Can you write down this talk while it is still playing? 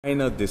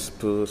Kind of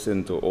disperse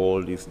into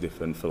all these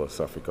different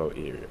philosophical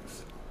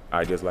areas.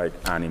 Ideas like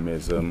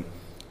animism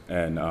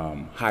and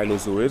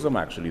hylozoism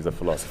actually is a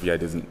philosophy I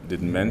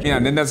didn't mention. Yeah,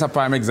 and then that's a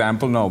prime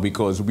example now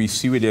because we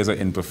see where there's an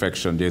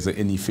imperfection, there's an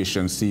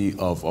inefficiency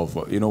of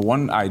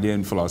one idea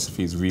in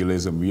philosophy is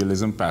realism.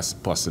 Realism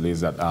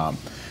postulates that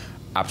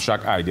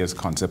abstract ideas,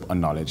 concept, or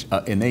knowledge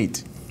are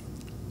innate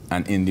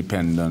and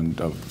independent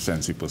of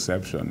sensory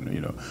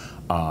perception.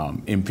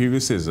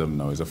 Empiricism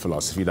now is a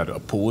philosophy that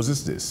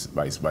opposes this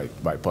by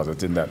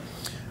positing that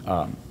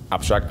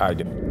abstract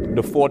idea.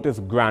 The fourth is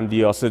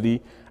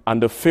grandiosity,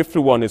 and the fifth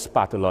one is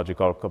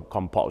pathological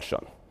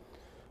compulsion.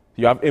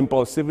 You have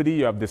impulsivity,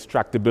 you have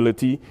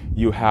distractibility,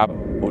 you have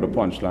or the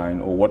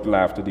punchline, or what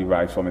laughter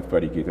derives from it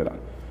predicated on.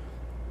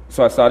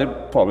 So I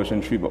started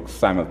publishing 3 books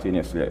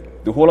simultaneously.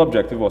 The whole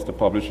objective was to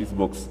publish these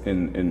books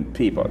in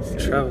papers. You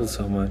traveled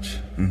so much.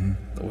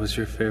 What's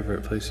your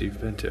favorite place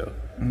you've been to?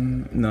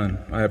 None.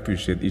 I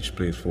appreciate each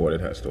place for what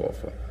it has to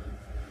offer.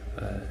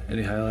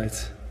 Any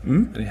highlights?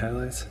 Any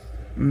highlights?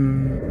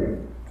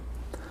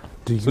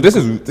 So this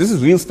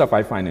is real stuff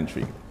I find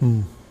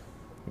intriguing.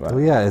 Right. Oh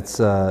yeah,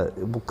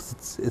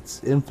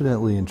 it's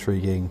infinitely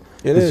intriguing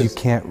because you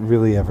can't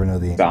really ever know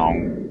the answer.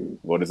 Sound,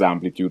 what is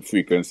amplitude,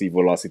 frequency,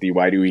 velocity?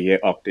 Why do we hear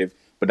octave?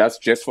 But that's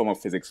just from a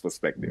physics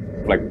perspective,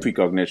 like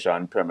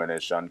precognition,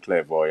 premonition,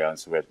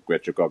 clairvoyance,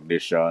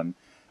 retrocognition,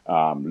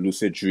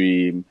 lucid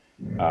dream,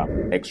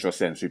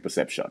 extrasensory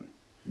perception.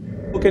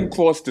 You can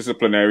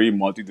cross-disciplinary,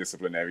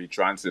 multidisciplinary,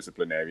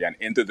 transdisciplinary, and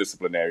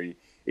interdisciplinary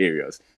areas.